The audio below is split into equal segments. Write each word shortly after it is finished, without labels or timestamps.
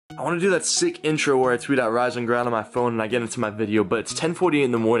I want to do that sick intro where I tweet out Rise and Grind on my phone and I get into my video, but it's 10:48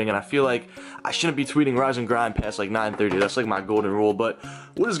 in the morning and I feel like I shouldn't be tweeting Rise and Grind past like 9:30. That's like my golden rule. But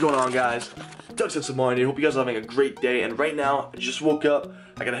what is going on, guys? FaZe Censor here. Hope you guys are having a great day. And right now, I just woke up.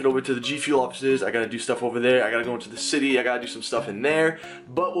 I gotta head over to the G Fuel offices. I gotta do stuff over there. I gotta go into the city. I gotta do some stuff in there.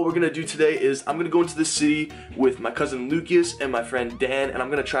 But what we're gonna do today is I'm gonna go into the city with my cousin Lucas and my friend Dan, and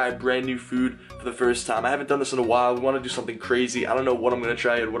I'm gonna try brand new food for the first time. I haven't done this in a while. We wanna do something crazy. I don't know what I'm gonna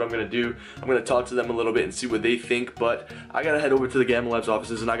try or what I'm gonna do. I'm gonna talk to them a little bit and see what they think, but I gotta head over to the Gamma Labs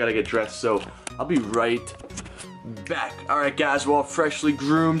offices and I gotta get dressed, so I'll be right back. Alright guys, we're all freshly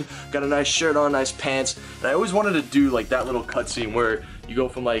groomed, got a nice shirt on, nice pants, and I always wanted to do like that little cutscene where you go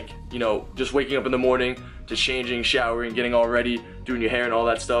from like, you know, just waking up in the morning to changing, showering, getting all ready, doing your hair and all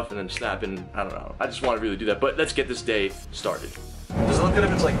that stuff, and then snapping. I don't know, I just want to really do that, but let's get this day started. Does it look good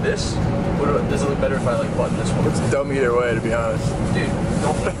if it's like this? Or does it look better if I like button this one? It's dumb either way, to be honest. Dude,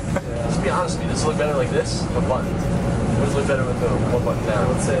 don't let's be honest with me, does it look better like this or button? Or does it look better with the one button down?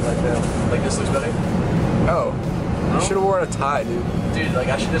 Let's say it like that. Like this looks better? Oh. You should have worn a tie, dude. Dude, like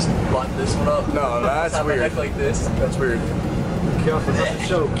I should just button this one up. No, that's have weird. My neck like this. That's weird. Be careful, not to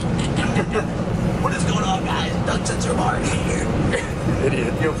choke. What is going on, guys? FaZe Censor here.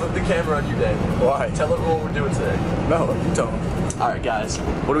 Idiot. Yo, flip the camera on you, Dan. Why? Tell everyone what we're doing today. No, you tell them. Alright, guys.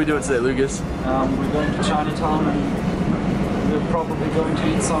 What are we doing today, Lucas? We're going to Chinatown and we're probably going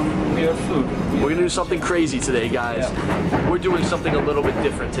to eat some weird food. We're gonna do something crazy today, guys. Yeah. We're doing something a little bit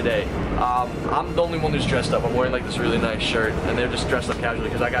different today. I'm the only one who's dressed up. I'm wearing like this really nice shirt, and they're just dressed up casually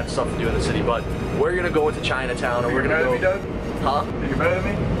because I got stuff to do in the city. But we're gonna go into Chinatown, and we're gonna go. Doug? Huh? Are you better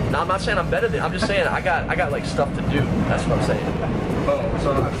than me? No, I'm not saying I'm better than. I'm just saying I got like stuff to do. That's what I'm saying. Oh,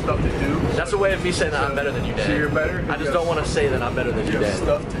 so I have stuff to do? That's a way of me saying that I'm better than you, Dan. So you're better? I just don't want to say that I'm better than you, Dan.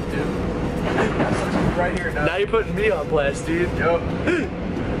 Stuff to do. Right here, Now you're putting me on blast, dude. Yup.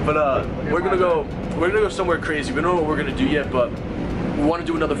 But we're gonna go somewhere crazy. We don't know what we're gonna do yet, but we want to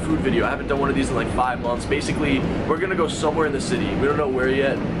do another food video. I haven't done one of these in like 5 months. Basically, we're gonna go somewhere in the city. We don't know where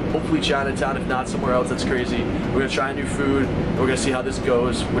yet. Hopefully Chinatown, if not somewhere else that's crazy. We're gonna try new food. We're gonna see how this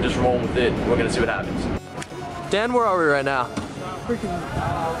goes. We're just rolling with it. We're gonna see what happens. Dan, where are we right now?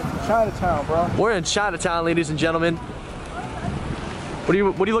 Freaking Chinatown, bro. We're in Chinatown, ladies and gentlemen. What are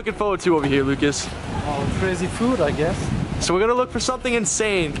you looking forward to over here, Lucas? Oh, crazy food, I guess. So we're gonna look for something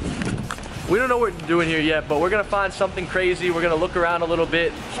insane. We don't know what we're doing here yet, but we're gonna find something crazy. We're gonna look around a little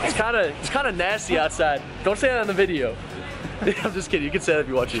bit. It's kind of nasty outside. Don't say that in the video. I'm just kidding. You can say that if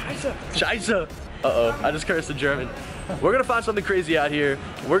you watch it. Scheiße. Uh-oh. I just cursed in German. We're gonna find something crazy out here.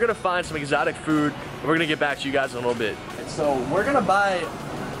 We're gonna find some exotic food. And we're gonna get back to you guys in a little bit. So we're gonna buy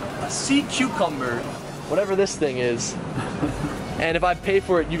a sea cucumber, whatever this thing is. And if I pay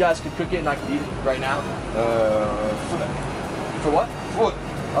for it, you guys can cook it and I can eat it right now. For what? Foot.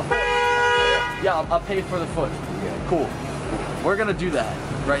 A foot. Yeah, I'll pay for the foot. Cool. We're gonna do that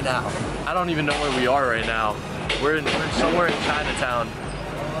right now. I don't even know where we are right now. We're somewhere in Chinatown,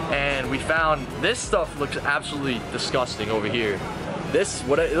 and we found this stuff. Looks absolutely disgusting over here.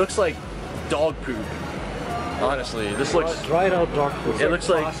 It looks like dog poop. Honestly, this looks dried out dog food. It looks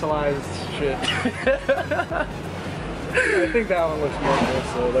like fossilized shit. I think that one looks more good.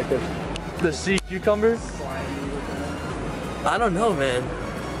 So like the sea cucumber. I don't know, man.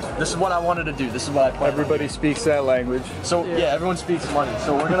 This is what I wanted to do. This is what I planned. everybody speaks that language. So yeah, everyone speaks money.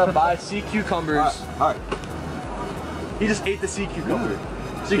 So we're gonna buy sea cucumbers. Alright. He just ate the sea cucumber.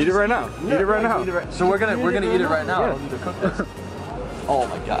 So Eat it right now. Yeah, eat it right now. So we're gonna eat it right now. Yeah. I don't need to cook this. Oh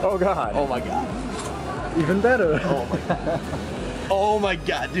my god. Oh god. Oh my god. Even better. Oh my god. Oh my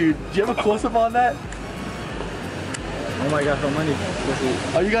god, dude. Do you have a close up on that? Oh my god, how many?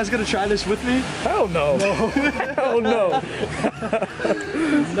 Are you guys gonna try this with me? Hell no. Hell no.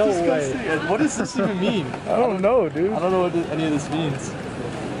 No way. What does this even mean? I don't know, dude. I don't know what any of this means.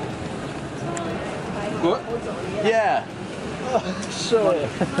 What? Yeah. Sure.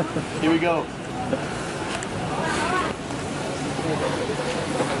 Here we go.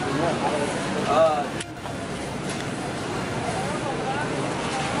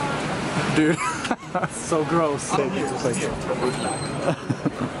 Dude. So gross.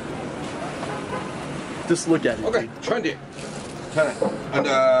 Just look at it. Okay, trendy. And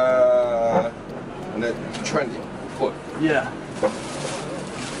then trendy. Foot. Yeah.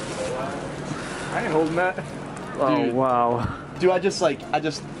 I ain't holding that. Oh Dude. wow. Do I just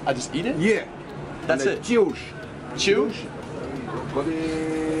eat it? Yeah. That's it. Juice. Chew? 嗰啲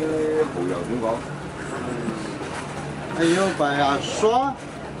蠔油點講？要把它刷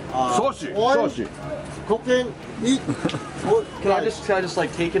啊，鎖住，鎖住。cooking, eat. Food. Can I just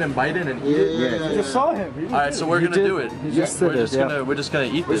like take it and bite it and eat it? Yeah. You just saw him. All right, so we're gonna do it. just We're just gonna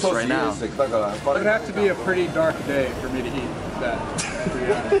eat this right now. It would have to be a pretty dark day for me to eat that.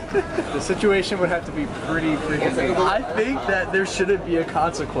 The situation would have to be pretty freaking big. I think that there shouldn't be a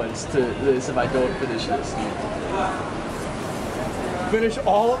consequence to this if I don't finish this. Finish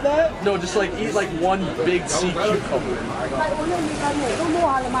all of that? No, just like eat like one big sea cucumber.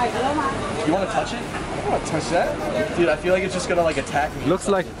 You want to touch it? I don't want to touch that. Dude, I feel like it's just gonna like attack me. Looks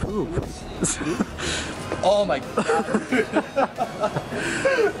like poop. Oh my god.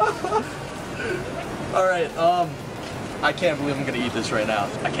 Alright, I can't believe I'm gonna eat this right now.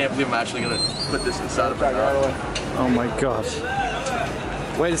 I can't believe I'm actually gonna put this inside of my mouth. Oh my gosh.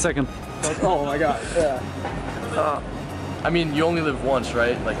 Wait a second. Oh my god. Yeah. I mean, you only live once,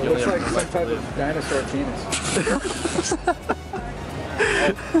 right? Like you only Looks have like one some type of dinosaur penis.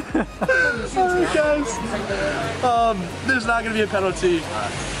 Alright guys, there's not gonna be a penalty.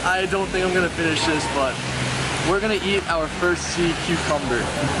 I don't think I'm gonna finish this, but we're gonna eat our first sea cucumber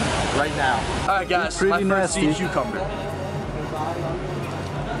right now. Alright guys, my Pretty first sea nasty. cucumber.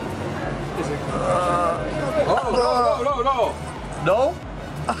 No. No?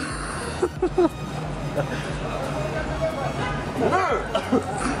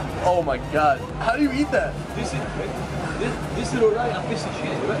 Oh my god. How do you eat that? This is alright. I'm piece of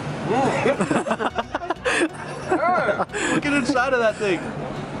shit, right? Look at inside of that thing.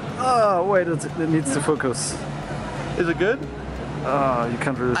 Oh wait, it needs to focus. Is it good? Oh, you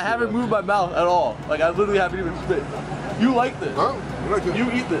can't really. I haven't moved my mouth at all. Like I literally haven't even spit. You like this? Huh? You like it?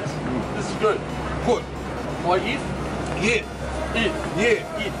 You eat this. This is good. Good. Want to eat? Yeah. Eat.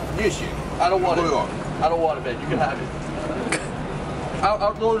 Yeah. Eat. Yeah, shit. I don't want it. Hold on. I don't want it, man. You can have it.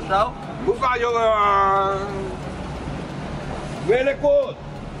 I'll throw this out. Very good.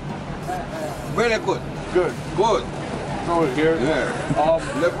 Very good. Good. Good. Throw it here. Yeah.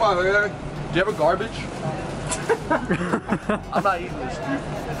 Let's go, man. Do you have a garbage? I'm not eating this, dude.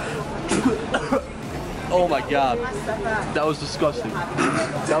 Oh my god. That was disgusting.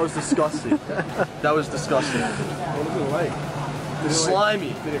 That was disgusting. That was disgusting. What was it like?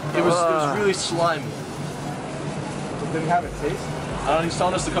 Slimy. It was really slimy. Didn't have a taste? I don't know, he's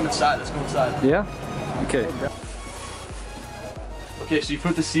telling us to come inside. Let's go inside. Yeah. Okay. Okay, so you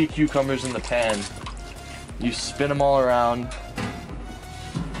put the sea cucumbers in the pan. You spin them all around.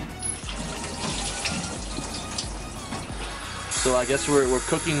 So I guess we're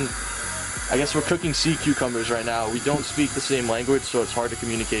cooking. I guess we're cooking sea cucumbers right now. We don't speak the same language, so it's hard to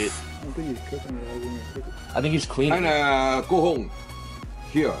communicate. I don't think he's cooking it. I think he's cooking. I think he's cleaning. And go home.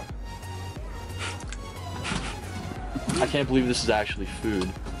 Here. I can't believe this is actually food.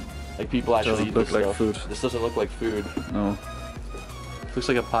 Like people actually Doesn't eat look this like stuff. food. This doesn't look like food. No. It looks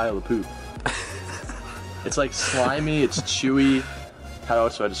like a pile of poop. It's like slimy, it's chewy. How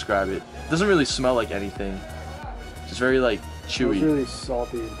else do I describe it? It doesn't really smell like anything. It's very like It's chewy. really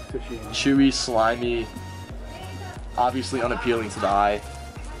salty and fishy. Chewy, slimy, obviously unappealing to the eye.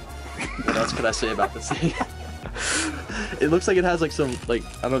 What else could I say about this thing? It looks like it has like some, like,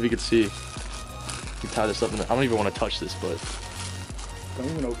 I don't know if you can see. You tie this up in the, I don't even want to touch this, but Don't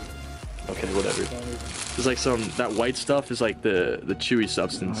even open it. okay, whatever. Don't even. There's like some, that white stuff is like the chewy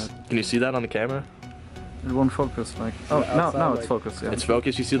substance. Can you see that on the camera? It won't focus. Like. Oh, outside, now it's like- focused. Yeah. It's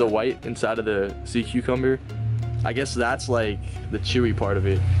focused. You see the white inside of the sea cucumber? I guess that's like the chewy part of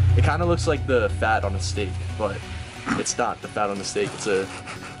it. It kind of looks like the fat on a steak, but it's not the fat on the steak. It's a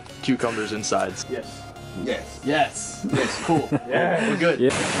cucumber's insides. Yes. Yes. Yes. Yes. Cool. Yeah. We're good. Yeah.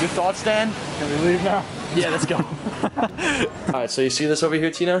 Good thoughts, Dan? Can we leave now? Yeah, let's go. Alright, so you see this over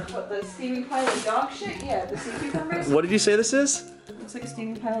here, Tina? What, the steaming pile of dog shit? Yeah, the sea cucumbers. What did you say this is? Looks like a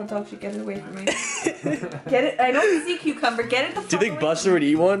steaming pile of dog shit. Get it away from me. Get it? I know it's a sea cucumber. Get it the fuck Do you think away Buster would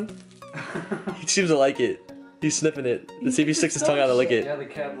eat one? He seems to like it. He's sniffing it. Let's see if he sticks his tongue out to lick it. Yeah, the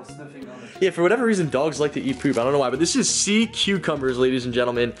cat was sniffing on it. Yeah, for whatever reason, dogs like to eat poop. I don't know why, but this is sea cucumbers, ladies and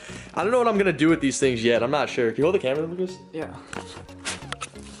gentlemen. I don't know what I'm gonna do with these things yet. I'm not sure. Can you hold the camera, Lucas? Yeah.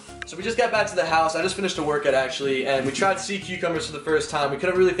 So we just got back to the house. I just finished a workout, actually, and we tried sea cucumbers for the first time. We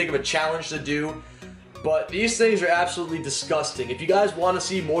couldn't really think of a challenge to do, but these things are absolutely disgusting. If you guys want to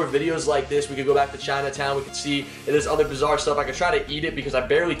see more videos like this, we could go back to Chinatown. We could see if there's other bizarre stuff. I could try to eat it because I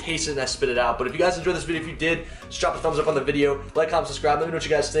barely taste it and I spit it out. But if you guys enjoyed this video, if you did, just drop a thumbs up on the video. Like, comment, subscribe. Let me know what you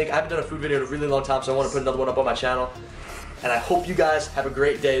guys think. I haven't done a food video in a really long time, so I want to put another one up on my channel. And I hope you guys have a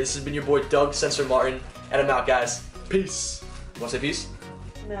great day. This has been your boy, Doug Censor Martin, and I'm out, guys. Peace. You want to say peace?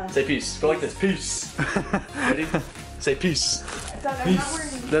 No. Say peace. Go like this. Peace. Ready? Say peace. Doug, I'm not wearing.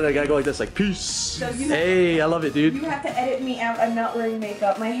 Then I gotta go like this, like peace. Doug, you Hey, I love it, dude. You have to edit me out. I'm not wearing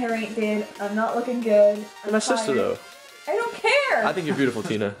makeup. My hair ain't did. I'm not looking good. I'm My sister tired. though. I don't care. I think you're beautiful,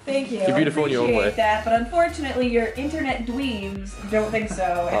 Tina. Thank you. You're beautiful in your own way. I appreciate that, but unfortunately, your internet dweebs don't think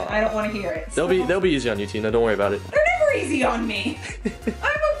so, and I don't want to hear it. So. They'll be easy on you, Tina. Don't worry about it. They're never easy on me. I'm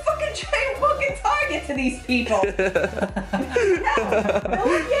a fucking giant fucking target to these people.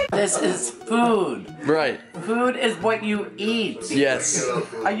 This is food. Right. Food is what you eat. Yes.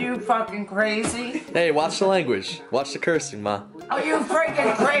 Are you fucking crazy? Hey, watch the language. Watch the cursing, ma. Are you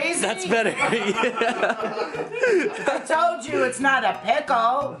freaking crazy? That's better. I told you it's not a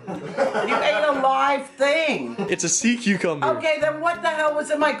pickle. You ate a live thing. It's a sea cucumber. Okay, then what the hell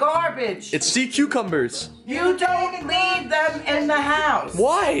was in my garbage? It's sea cucumbers. You don't leave them in the house.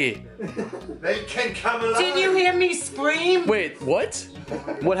 Why? They can come alive. Did you hear me scream? Wait, what?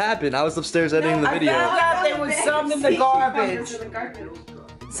 What happened? I was upstairs editing the I video. found out there was some in the garbage.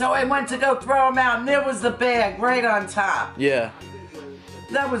 So I went to go throw them out, and there was the bag right on top. Yeah,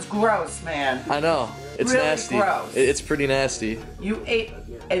 That was gross, man. I know. It's Really nasty. gross. It's pretty nasty. You ate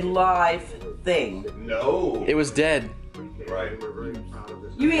a live thing. No. It was dead. Right.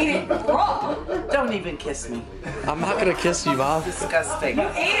 You ate it raw. Don't even kiss me. I'm not gonna kiss you, Mom. Disgusting. You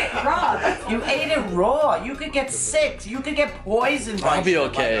ate it raw. You ate it raw. You could get sick. You could get poisoned by I'll be shit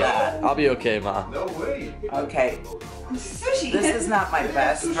okay. like that. I'll be okay, Mom. No way. Okay. Sushi. This is not my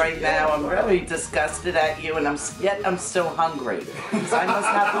best right now. I'm really disgusted at you, and yet I'm still hungry. So I must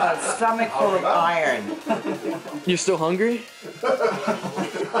have a stomach full of iron. You still hungry? For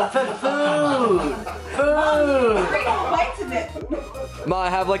food. Food. Three bites of it. Ma, I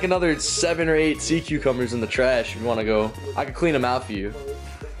have like another 7 or 8 sea cucumbers in the trash if you want to go. I could clean them out for you.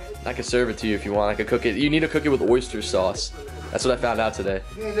 I could serve it to you if you want. I could cook it. You need to cook it with oyster sauce. That's what I found out today.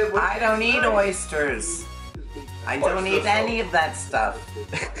 I don't eat oysters. I don't eat any of that stuff.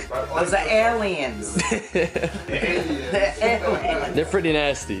 Those are aliens. They're aliens. They're pretty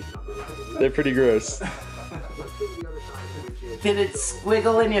nasty. They're pretty gross. Did it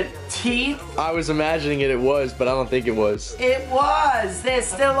squiggle in your teeth? I was imagining it was, but I don't think it was. It was. They're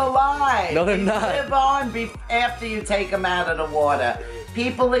still alive. No, they're They not. live on after you take them out of the water.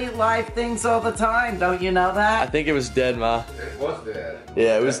 People eat live things all the time. Don't you know I that? think it was dead, Ma. It was dead.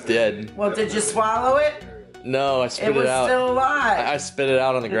 Yeah, it was dead. Well, did you swallow it? No, I spit It it, was out. still alive. I spit it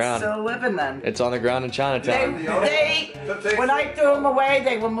out on the It's ground. still living then. It's on the ground in Chinatown. When I threw them away,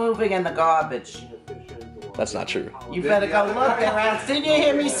 they were moving in the garbage. That's not true. You better go look around. Didn't you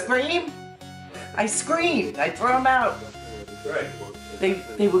hear me scream? I screamed. I threw them out. Right.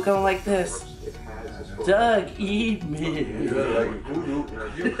 They were going like this. Doug, eat me. Like voodoo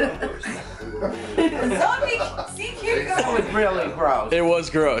cucumbers. Zombie sea cucumber. That was really gross. It was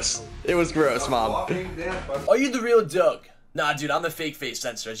gross. It was gross, Mom. Walking dead, but Are you the real Doug? Nah, dude, I'm the fake FaZe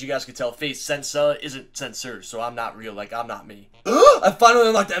Censor. As you guys can tell, FaZe Censor isn't censored, so I'm not real. Like, I'm not me. I finally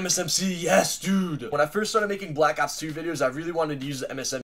unlocked the MSMC. Yes, dude. When I first started making Black Ops 2 videos, I really wanted to use the MSMC